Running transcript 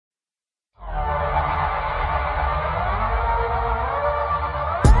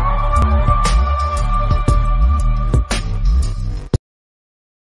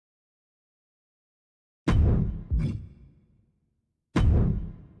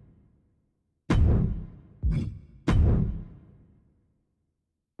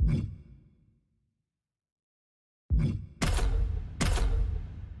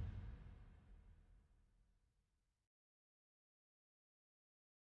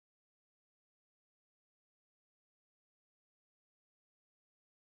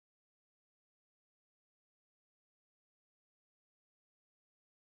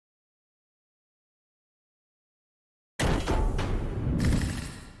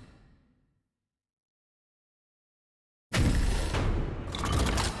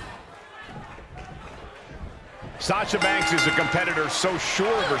Sasha Banks is a competitor so sure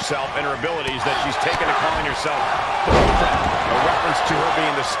of herself and her abilities that she's taken to calling herself the Blueprint, a reference to her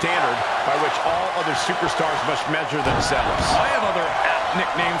being the standard by which all other superstars must measure themselves. I have other apt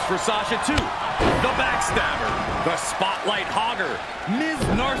nicknames for Sasha, too. The Backstabber, the Spotlight Hogger, Ms.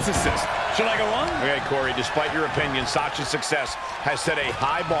 Narcissist. Should I go on? Okay, Corey, despite your opinion, Sasha's success has set a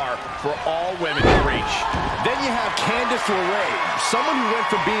high bar for all women to reach. Then you have Candice LeRae, someone who went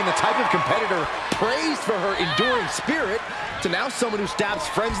from being the type of competitor praised for her enduring spirit to now someone who stabs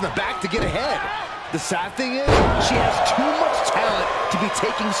friends in the back to get ahead. The sad thing is, she has too much talent to be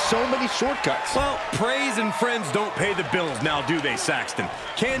taking so many shortcuts. Well, praise and friends don't pay the bills now, do they, Saxton?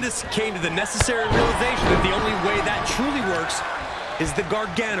 Candice came to the necessary realization that the only way that truly works is the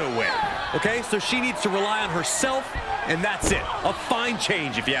Gargano way. Okay, so she needs to rely on herself, and that's it. A fine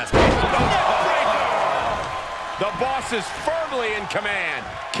change, if you ask me. The boss is firmly in command.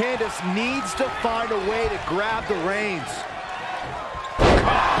 Candice needs to find a way to grab the reins.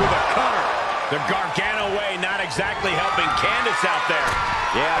 Caught with a cutter. The Gargano way not exactly helping Candice out there.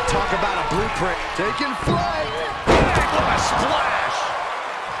 Yeah, talk about a blueprint. Taking flight. What a splash.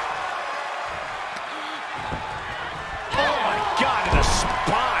 Oh, my God, in the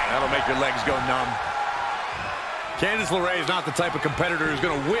spine. That'll make your legs go numb. Candice LeRae is not the type of competitor who's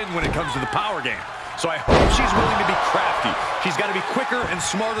going to win when it comes to the power game. So I hope she's willing to be crafty. She's got to be quicker and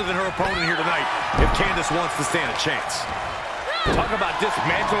smarter than her opponent here tonight if Candice wants to stand a chance. Talk about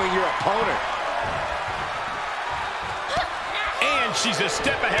dismantling your opponent. And she's a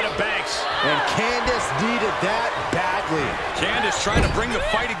step ahead of Banks. And Candice needed that badly. Candice trying to bring the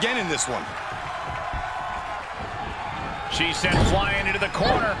fight again in this one. She's sent flying into the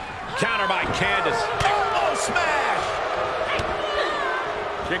corner. Counter by Candice. Oh, smash!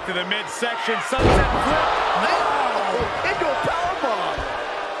 Kick to the midsection, sunset flip. Oh, into a powerbomb.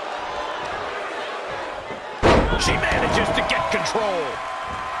 She manages to get control.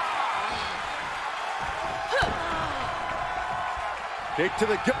 Kick to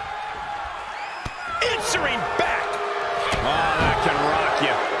the gut. Answering back. Oh, that can rock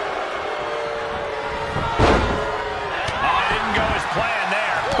you. Oh, didn't go as planned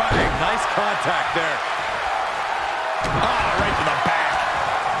there. Bang, nice contact there. Ah, right to the back.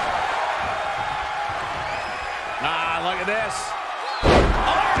 Ah, look at this.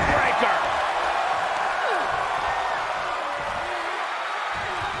 Armbreaker.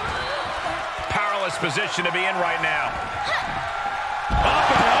 Powerless position to be in right now. Up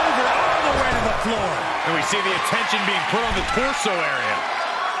and over, all the way to the floor. And we see the attention being put on the torso area.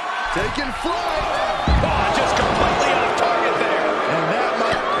 Taking flight. Oh, just completely off target there. And that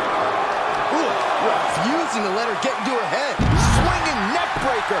might... Ooh, refusing to let her get into her head. Swinging neck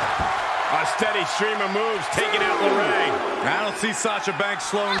breaker. A steady stream of moves taking out LeRae. I don't see Sasha Banks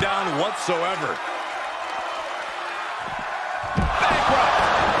slowing down whatsoever. Bankrupt.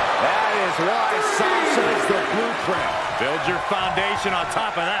 That is why Sasha is the blueprint. Build your foundation on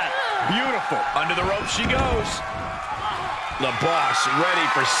top of that. Beautiful. Under the rope she goes. The boss ready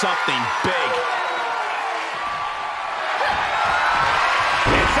for something big.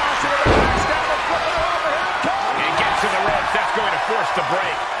 And Sasha with a backstabber flipping over. Here it comes. And gets to the ropes. That's going to force the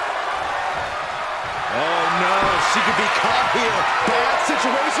break. Oh no, she could be caught here. Bad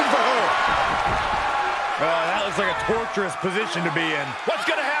situation for her. That looks like a torturous position to be in. What's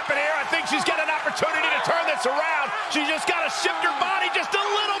going to happen here? I think she's got an opportunity to turn this around. She's just got to shift her body just a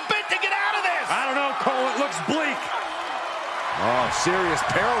little bit to get out of this. I don't know, Cole. It looks bleak. Oh, serious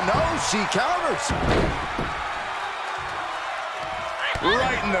peril. No, she counters.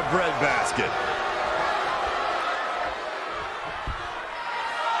 Right in the breadbasket.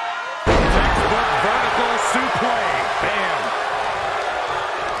 Textbook vertical suplex. Bam.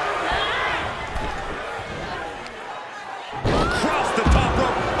 Across the top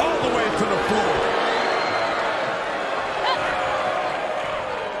rope, all the way to the floor.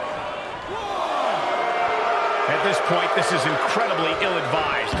 At this point, this is incredibly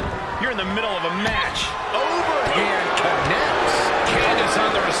ill-advised. You're in the middle of a match. Overhand connects. Candice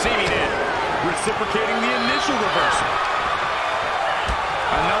on the receiving end. Reciprocating the initial reversal.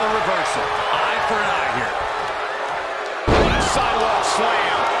 Another reversal. Eye for an eye here. What a sidewalk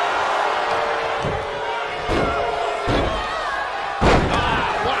slam.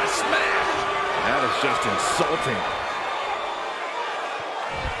 Ah, what a smash. That is just insulting.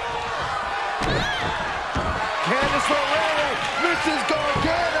 Candice LeRae, Mrs.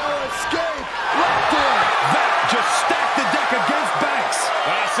 Gargano escape. Locked in. That just stacked the deck against Banks.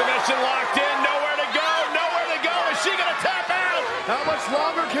 Submission locked in. Nowhere to go. Nowhere to go. Is she going to tap out? How much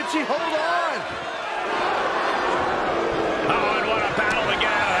longer can she hold on? Oh, and what a battle to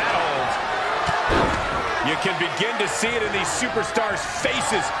get out of that hold. You can begin to see it in these superstars'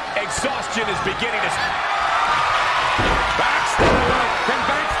 faces. Exhaustion is beginning to... Backstabber. Can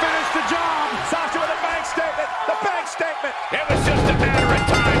Banks finish the job? Sasha with a bank statement. The bank statement. It was just a matter of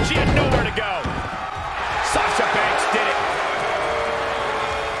time. She had nowhere to go. Sasha Banks did it.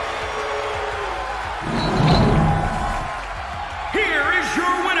 Here is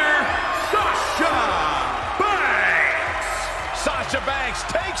your winner, Sasha Banks. Sasha Banks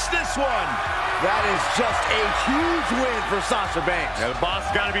takes this one. That is just a huge win for Sasha Banks. Yeah, the boss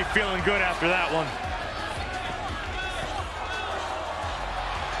has got to be feeling good after that one.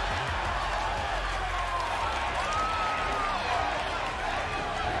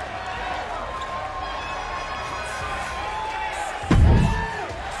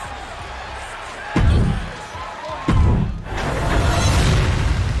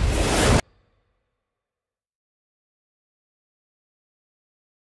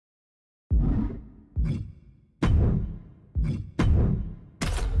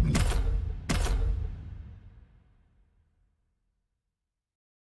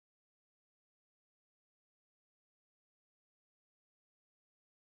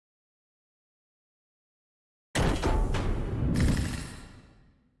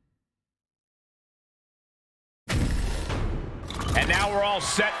 And now we're all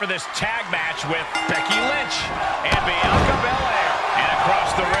set for this tag match with Becky Lynch and Bianca Belair. And across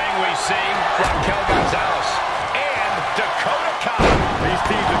the ring we see Raquel Gonzalez and Dakota Kai. These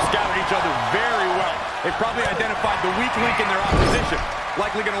teams have scouted each other very well. They've probably identified the weak link in their opposition.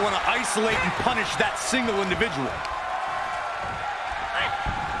 Likely going to want to isolate and punish that single individual.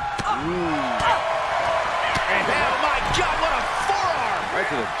 And oh my God, what a forearm! Right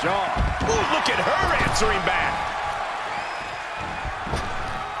to the jaw. Ooh, look at her answering back.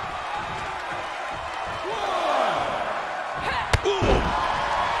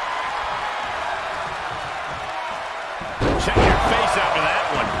 Check your face after that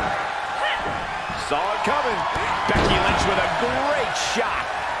one. Saw it coming. Becky Lynch with a great shot.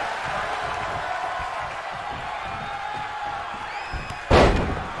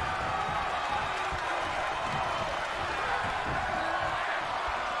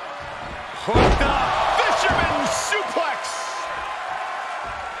 Hooked up. Fisherman suplex.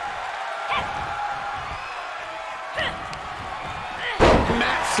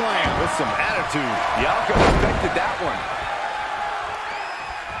 Mat slam with some attitude. Bianca expected that one.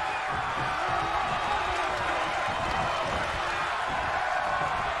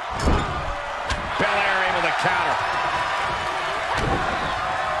 Belair able to counter.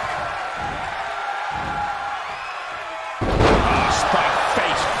 Oh, spike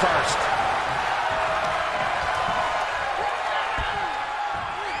face first.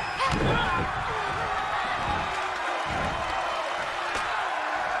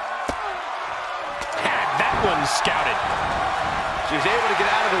 Had that one scouted. She's able to get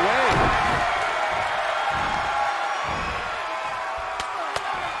out of the way.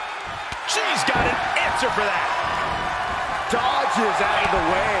 She's got an answer for that. Dodges out of the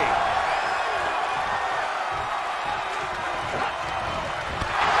way.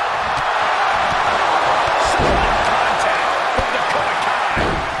 Solid contact from Dakota Kai.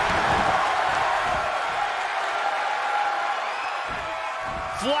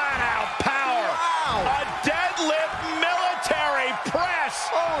 Flat out power. Wow. A deadlift military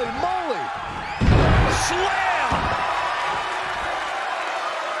press. Holy moly. Slam.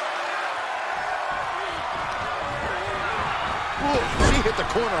 Ooh, she hit the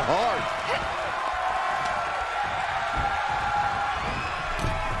corner hard.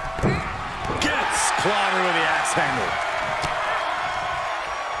 Gets clobbered with the axe handle.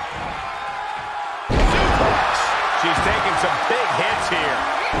 Suplex. She's taking some big hits here.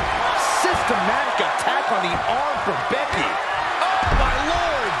 Systematic attack on the arm from Becky. Oh, my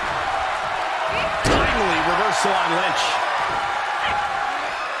Lord. Timely reversal on Lynch.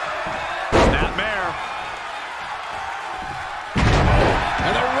 Snapmare.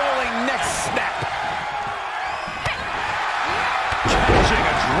 And a rolling neck snap. Catching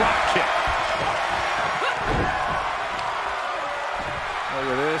a drop kick. Look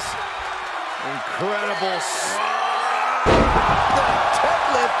at this. Incredible. The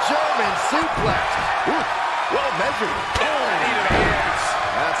deadlift German suplex. Ooh, well measured. Oh, knee to the hands.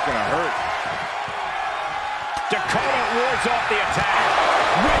 That's going to hurt. Dakota wards off the attack.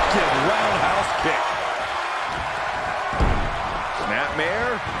 Wicked roundhouse kick.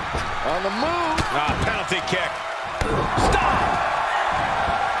 Snapmare on the move. Penalty kick. Stop!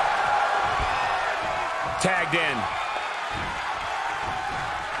 Tagged in.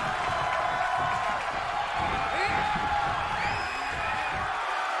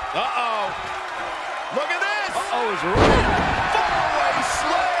 Uh-oh. Look at this! Uh-oh, is right. Fallaway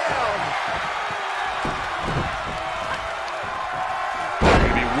slam!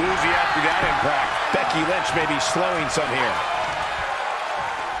 Gonna be woozy after that impact. Becky Lynch may be slowing some here.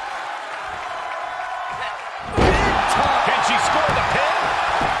 Can she score the pin?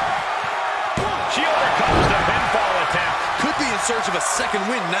 She overcomes the pinfall attempt. Could be in search of a second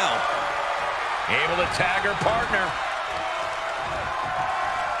win now. Able to tag her partner.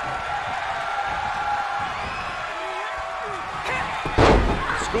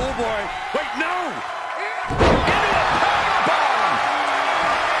 Schoolboy. Wait, no! Into a powerbomb.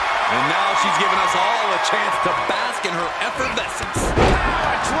 And now she's giving us all a chance to bask in her effervescence.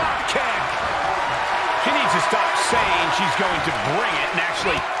 A drop kick. She needs to stop saying she's going to bring it and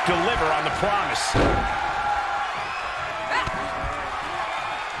actually deliver on the promise.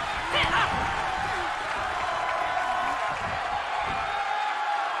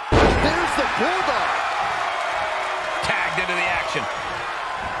 There's the bulldog. Tagged into the action.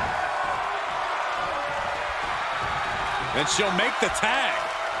 And she'll make the tag.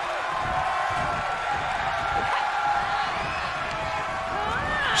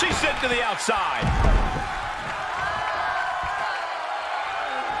 She's sent to the outside.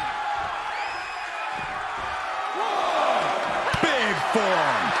 Big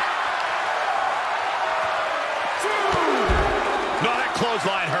form. No, that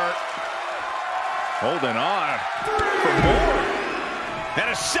clothesline hurt. Holding on. For more. And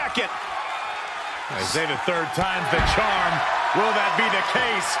a second. I say the third time's the charm. Will that be the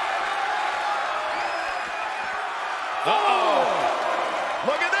case? Uh-oh.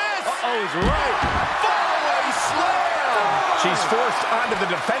 Look at this. Uh-oh, is right. Fallaway slam! She's forced onto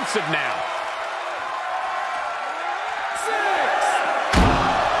the defensive now.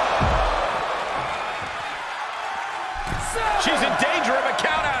 She's in danger of a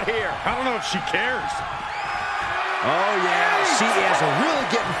count out here. I don't know if she cares. Oh, yeah, she is really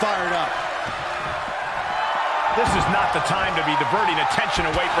getting fired up. This is not the time to be diverting attention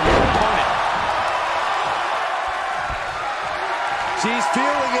away from your opponent. She's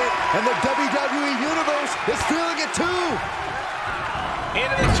feeling it, and the WWE Universe is feeling it too.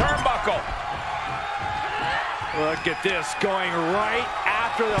 Into the turnbuckle. Look at this, going right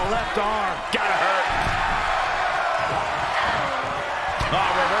after the left arm. Gotta hurt.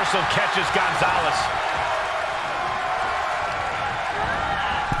 Oh, reversal catches Gonzalez.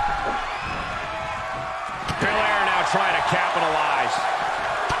 Belair now trying to capitalize.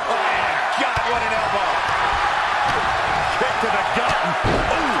 Oh, my God, what an elbow. Kick to the gut.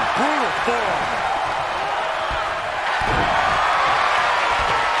 Ooh, brutal form.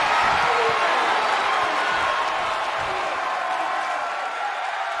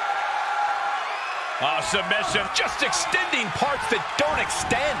 Oh, submission. Just extending parts that don't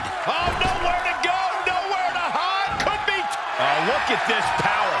extend. Oh, nowhere to go. Nowhere to hide. Could be. Oh, look at this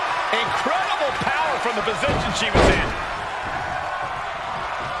power. Incredible power from the position she was in.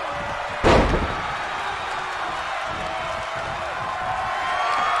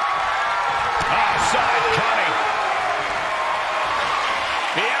 Oh, side coming.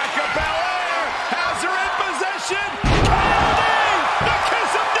 Bianca Belair has her in position. Candy! The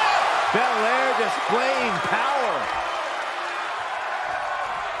kiss of death! Belair displaying power.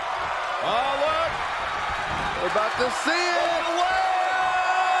 Oh, look. We're about to see it.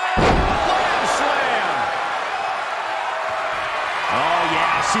 Lamb slam. Oh,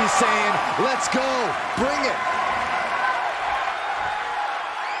 yeah, she's saying, let's go. Bring it.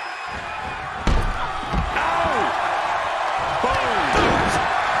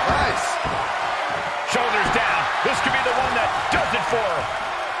 Nice. Shoulders down. This could be the one that does it for her.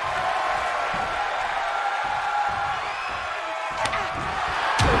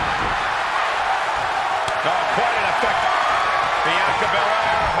 Oh, quite an effect. Bianca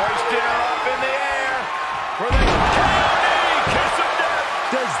Belair hoisting her up in the air for the Candy kiss of death.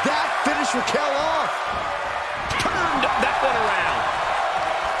 Does that finish Raquel off? Turned that one around.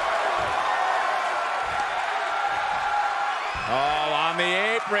 Oh, on the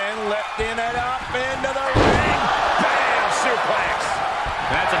apron, lifting it up into the ring. Bam, suplex.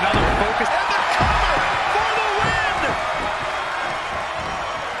 That's another focus. And the cover for the win.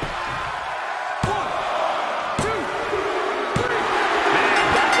 1, 2, 3. Man,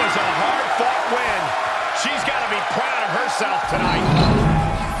 that was a hard-fought win. She's got to be proud of herself tonight.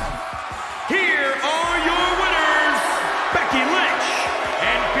 Here are your winners, Becky Lynch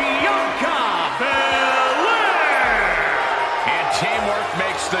and Bianca Belair. And teamwork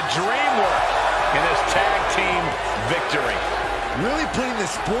makes the dream work in this tag team victory. Really putting the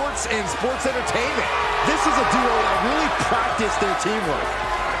sports and sports entertainment. This is a duo that really practiced their teamwork.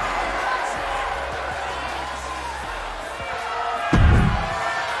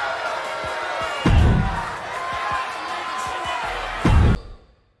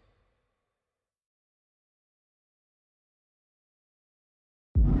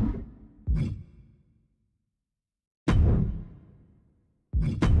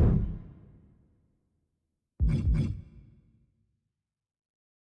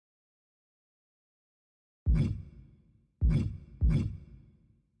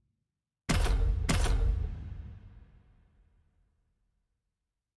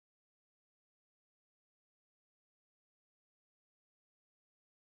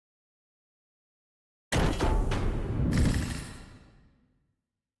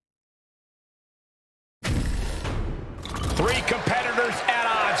 Three competitors at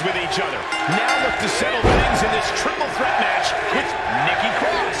odds with each other. Now look to settle things in this triple threat match with Nikki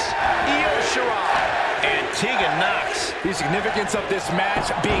Cross, Io Shirai, and Tegan Nox. The significance of this match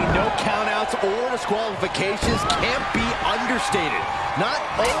being no countouts or disqualifications can't be understated. Not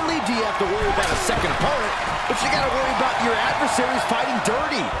only do you have to worry about a second opponent, but you got to worry about your adversaries fighting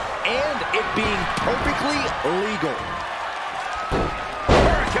dirty and it being perfectly legal.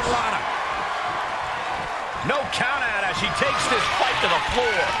 Hurricane Rana. No count out as she takes this fight to the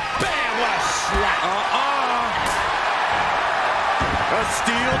floor. Bam, what a slap. A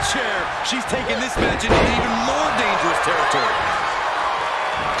steel chair. She's taking this match into even more dangerous territory.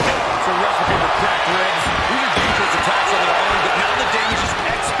 It's a recipe for cracked ribs. These are dangerous attacks on their own, but now the damage is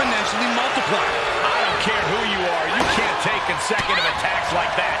exponentially multiplied. I don't care who you are. You can't take consecutive attacks like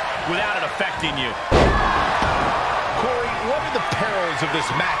that without it affecting you. Corey, what are the perils of this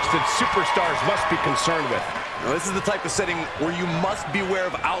match that superstars must be concerned with? Now, this is the type of setting where you must beware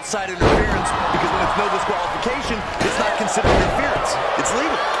of outside interference because when it's no disqualification, it's not considered interference. It's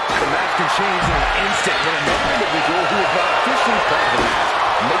legal. The match can change in an instant when another individual who is not officially part of the match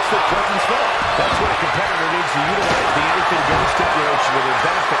makes their presence felt. That's when a competitor needs to utilize the anything goes stipulation to their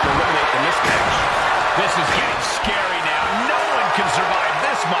benefit to eliminate the mismatch. This is getting scary now. No one can survive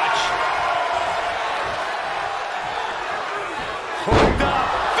this much. Hooked up.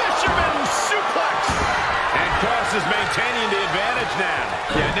 Fisherman suplex. And Cross is maintaining the advantage now.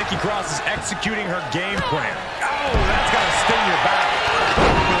 Yeah, Nikki Cross is executing her game plan. Oh, that's got to sting your back.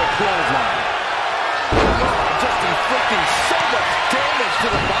 With a clothesline. Just inflicting so much damage to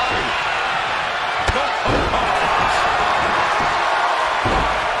the body.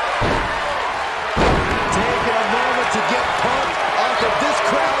 Taking a moment to get pumped off of this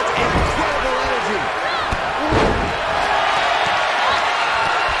crowd's incredible energy.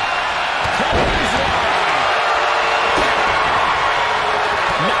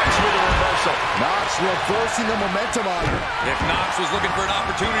 Knox with a reversal. Knox reversing the momentum on her. If Knox was looking for an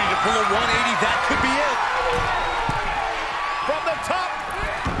opportunity to pull a 180, that could be it. From the top.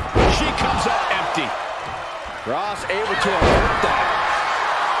 She comes up empty. Cross able to avert that.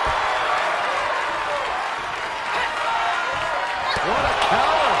 What a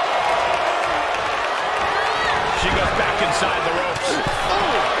counter. She goes back inside the ropes.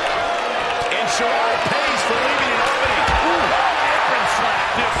 And Shirai pays for leaving an opening. Apron slap.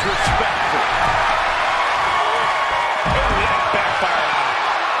 Disrespectful. Oh, that backfired.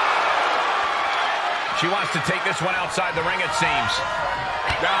 She wants to take this one outside the ring, it seems.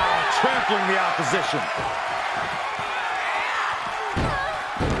 Trampling the opposition.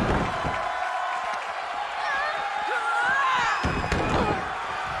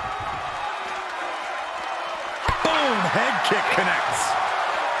 Boom! Head kick connects.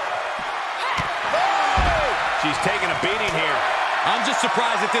 She's taking a beating here. I'm just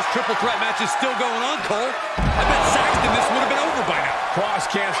surprised that this triple threat match is still going on, Cole. I bet Saxton this would have been over by now.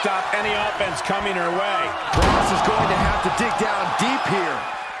 Cross can't stop any offense coming her way. Cross is going to have to dig down deep here.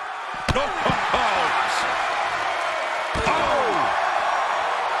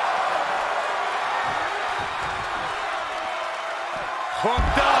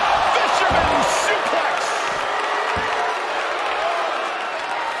 Hooked up. Fisherman suplex.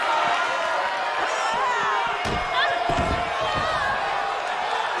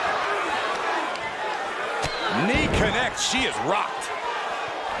 Knee connects. She is rocked.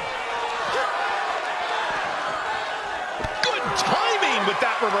 Good timing with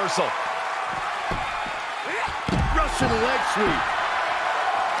that reversal. Russian leg sweep.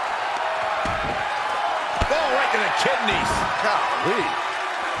 Oh, right to the kidneys. Golly.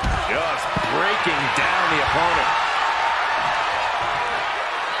 Just breaking down the opponent.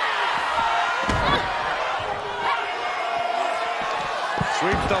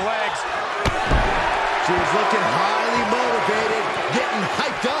 Sweeps the legs. She was looking highly motivated, getting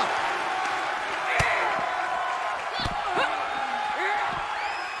hyped up.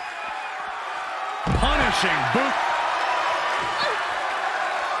 Punishing boot.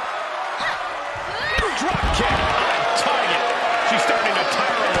 Drop kick on target. She's starting to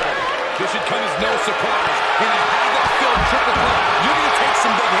tire a little. This should come as no surprise. In a havoc-filled triple threat, you're going to take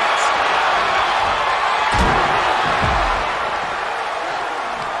some big hits.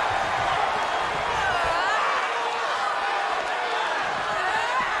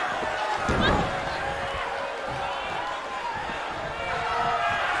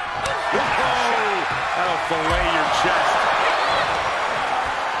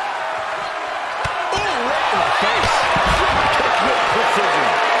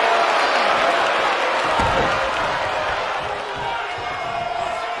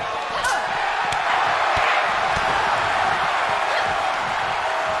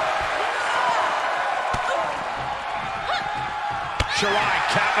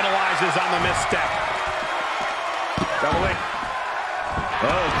 capitalizes on the misstep. Doubling.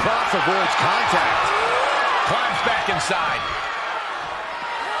 Oh, Cross avoids contact. Climbs back inside.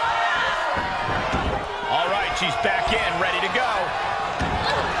 All right, she's back in, ready to go.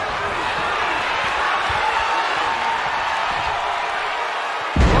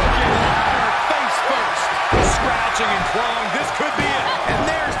 Face first. Scratching and clawing. This could be it. And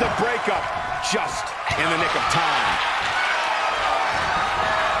there's the breakup. Just in the nick of time.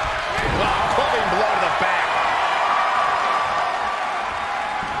 Clubbing blow to the back.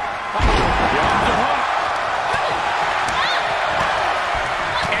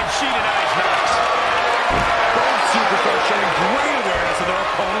 And she denies knocks. Both superstars showing great awareness of their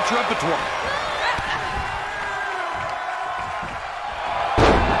opponent's repertoire.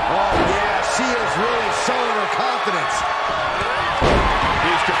 Oh, yeah, she is really showing her confidence.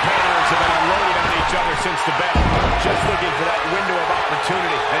 These competitors have been unloading on each other since the bell. Just looking for that window of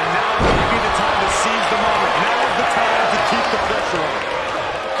opportunity. And now would be the time to seize the moment. Now is the time to keep the pressure on.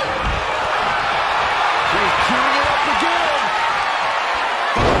 She's queuing it up again.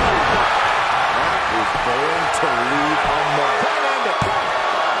 That is going to leave a mark. Can't end it. 1,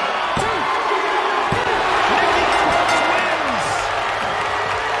 2. Nikki Cross wins.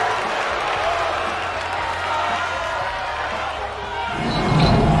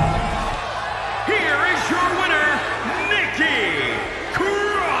 Here is your winner, Nikki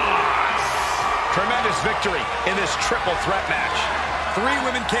Cross. Tremendous victory in this triple threat match. 3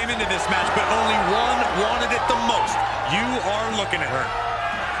 women came into this match, but only one wanted it the most. You are looking at her.